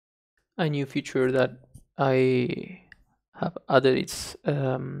a new feature that I have added. It's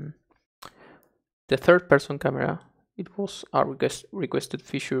the third person camera. It was a requested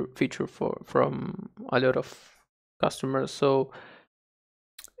feature from a lot of customers. So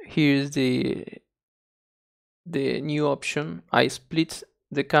here's the new option. I split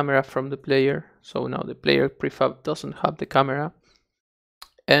the camera from the player, so now the player prefab doesn't have the camera,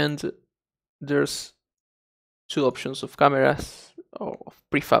 and there's two options of cameras or of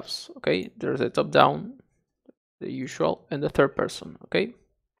prefabs. Okay, there's a top down, the usual, and the third person. Okay,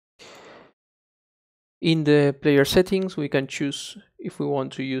 in the player settings we can choose if we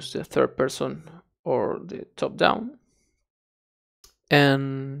want to use the third person or the top down,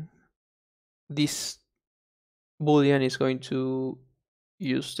 and this boolean is going to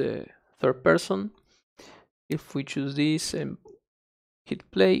use the third person. If we choose this and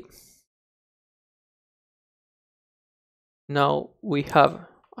hit play, now we have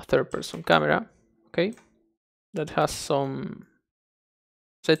a third person camera, okay, that has some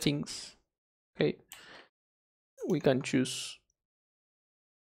settings. Okay, we can choose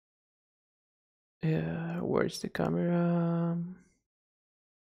where is the camera.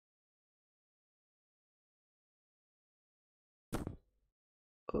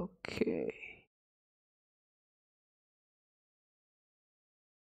 Okay,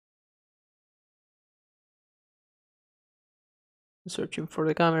 searching for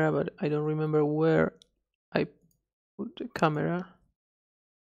the camera, but I don't remember where I put the camera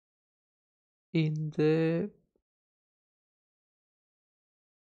in the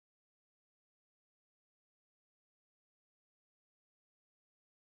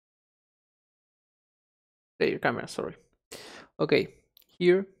player camera, sorry. Okay,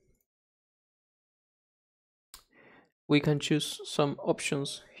 here we can choose some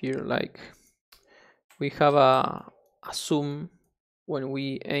options here, like we have a zoom when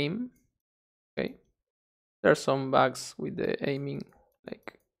we aim. Okay, there are some bugs with the aiming,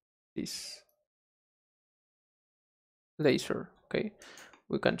 like this laser. Okay,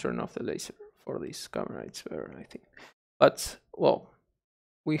 we can turn off the laser for this camera, it's better, I think. But well,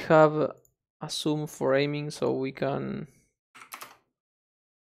 we have a zoom for aiming, so we can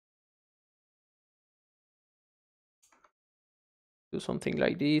do something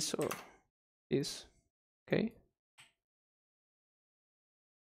like this or this. Okay,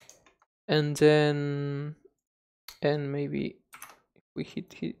 and then maybe if we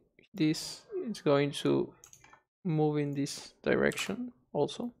hit this, it's going to move in this direction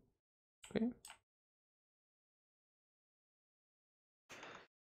also. Okay,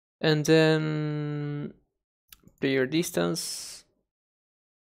 and then player distance,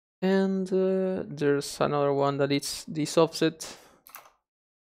 and there's another one that it's this offset.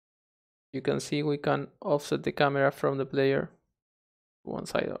 You can see we can offset the camera from the player one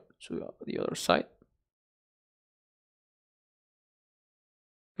side to the other side.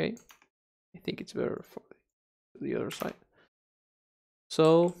 Okay, I think it's better for the other side.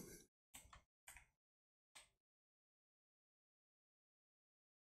 So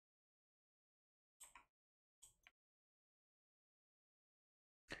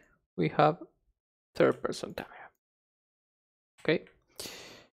we have third person camera. Okay,